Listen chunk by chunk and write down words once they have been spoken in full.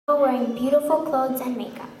wearing beautiful clothes and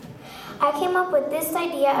makeup. I came up with this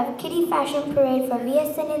idea of kitty fashion parade for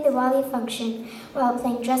VSNA Diwali function while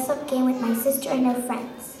playing dress-up game with my sister and her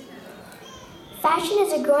friends. Fashion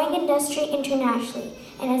is a growing industry internationally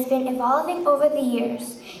and has been evolving over the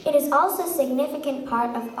years. It is also a significant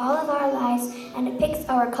part of all of our lives and depicts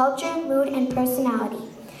our culture, mood, and personality.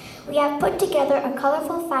 We have put together a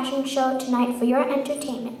colorful fashion show tonight for your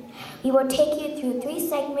entertainment. We will take you through 3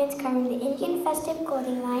 segments covering the Indian festive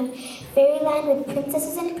clothing line, Fairyland with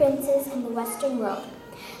princesses and princes, and the Western world.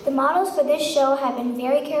 The models for this show have been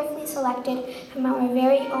very carefully selected from our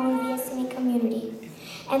very own VSNA community.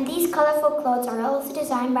 And these colorful clothes are also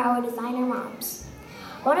designed by our designer moms.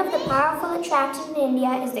 One of the powerful attractions in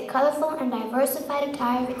India is the colorful and diversified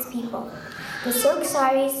attire of its people. The silk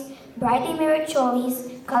saris, brightly mirrored cholis,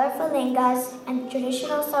 colorful lehengas, and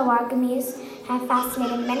traditional salwar kameez have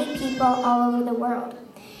fascinated many people all over the world.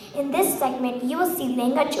 In this segment, you will see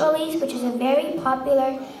lehenga cholis, which is a very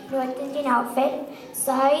popular North Indian outfit,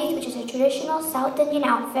 saris, which is a traditional South Indian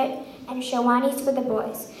outfit, and sherwanis for the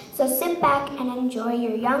boys. So sit back and enjoy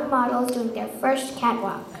your young models doing their first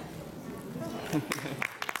catwalk.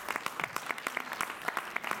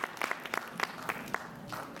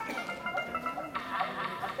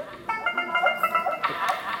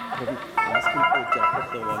 Ask him for jacket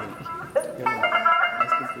the volume.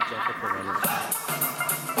 Ask him for jacket the volume.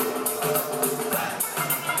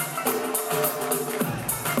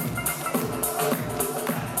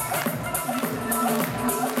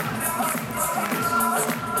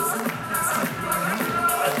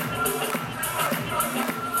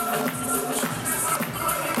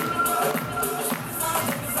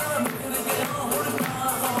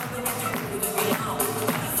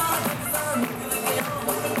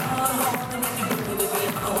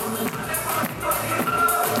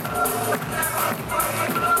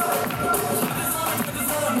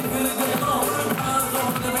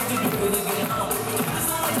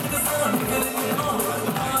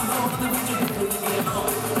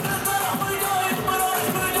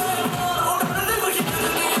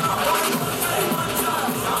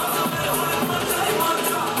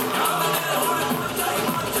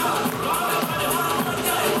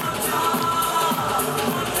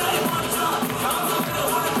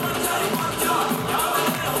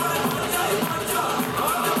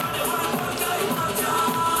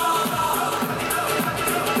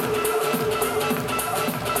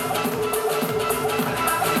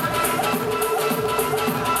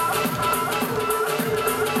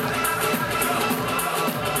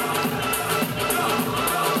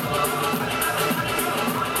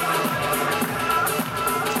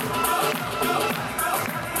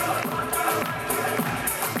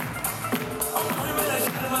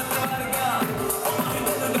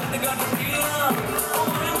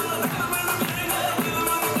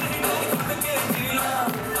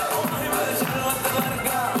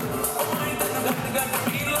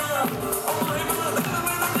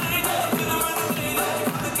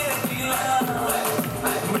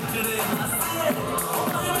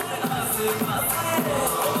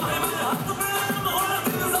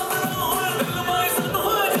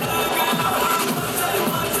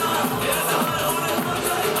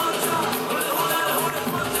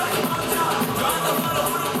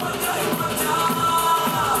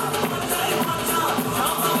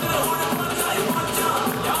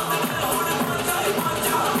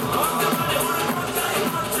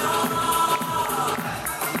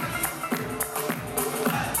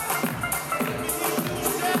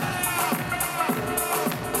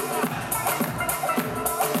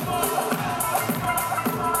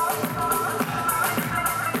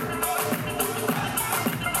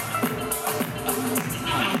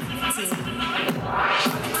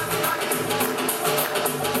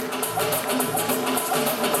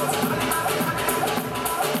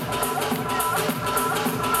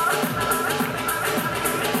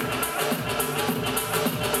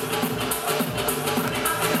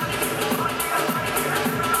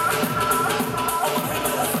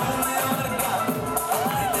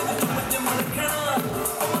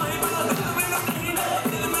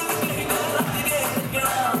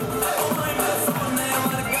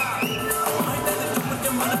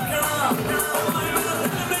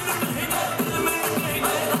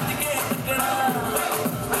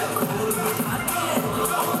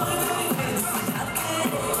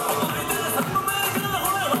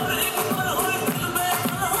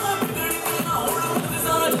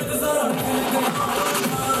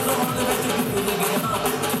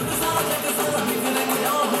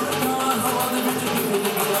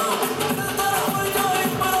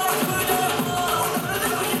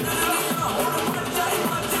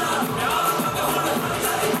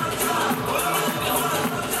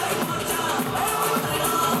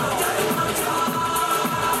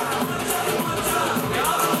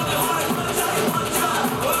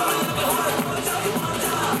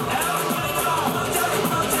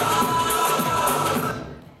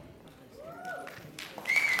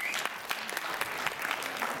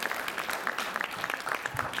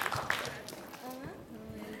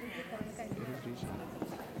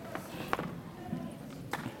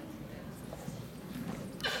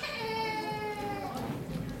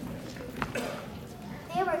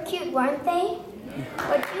 cute, weren't they?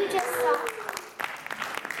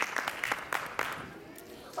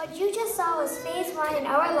 What you just saw was phase 1 in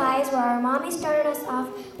our lives, where our mommy started us off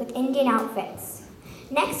with Indian outfits.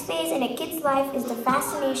 Next phase in a kid's life is the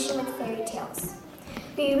fascination with fairy tales.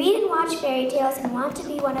 We read and watch fairy tales and want to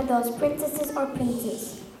be one of those princesses or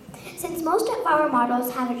princes. Since most of our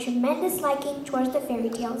models have a tremendous liking towards the fairy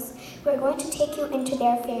tales, we're going to take you into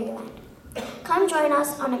their fairyland. Come join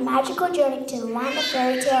us on a magical journey to the land of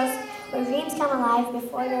fairy tales, where dreams come alive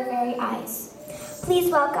before your very eyes. Please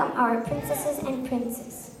welcome our princesses and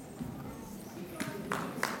princes.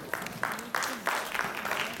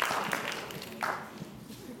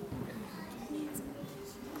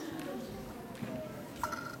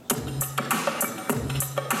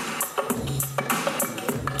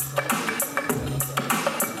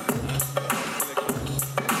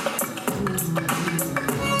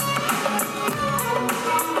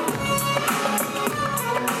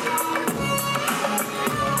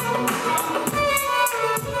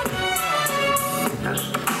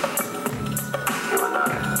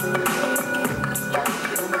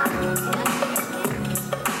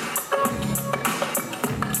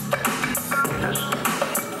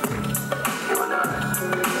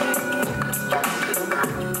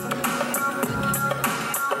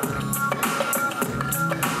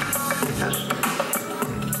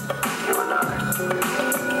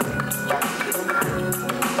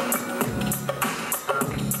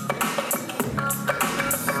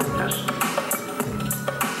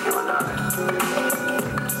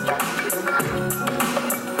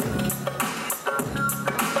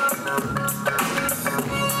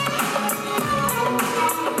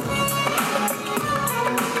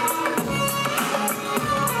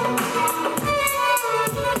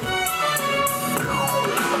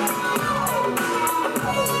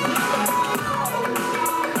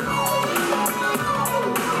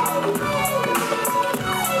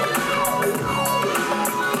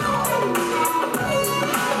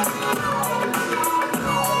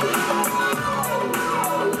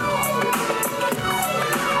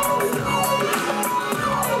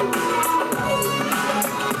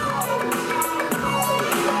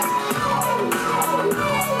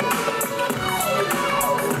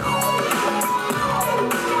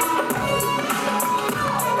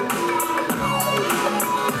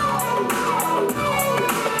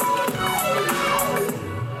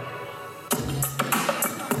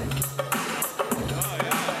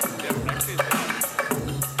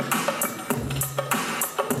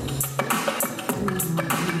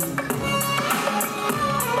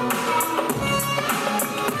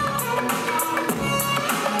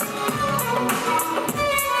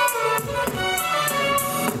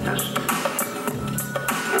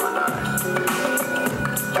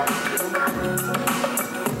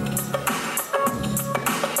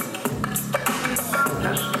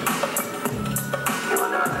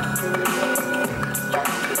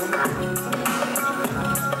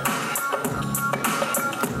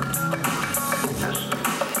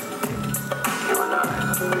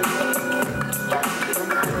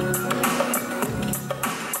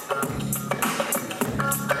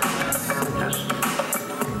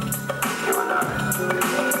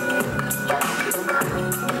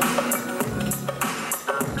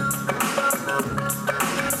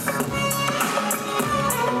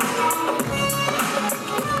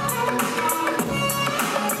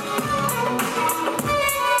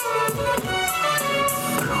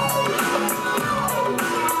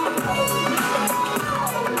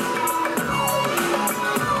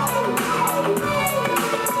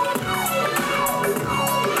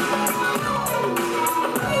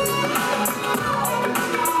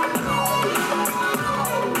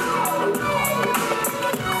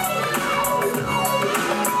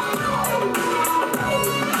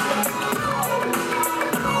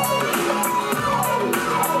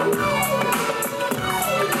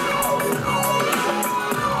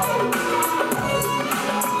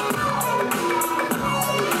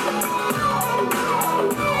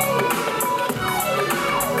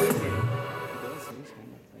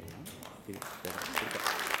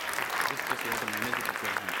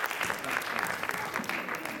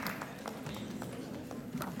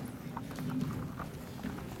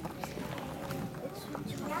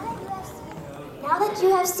 Now that you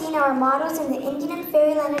have seen our models in the Indian and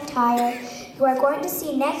fairyland attire, you are going to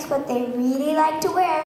see next what they really like to wear.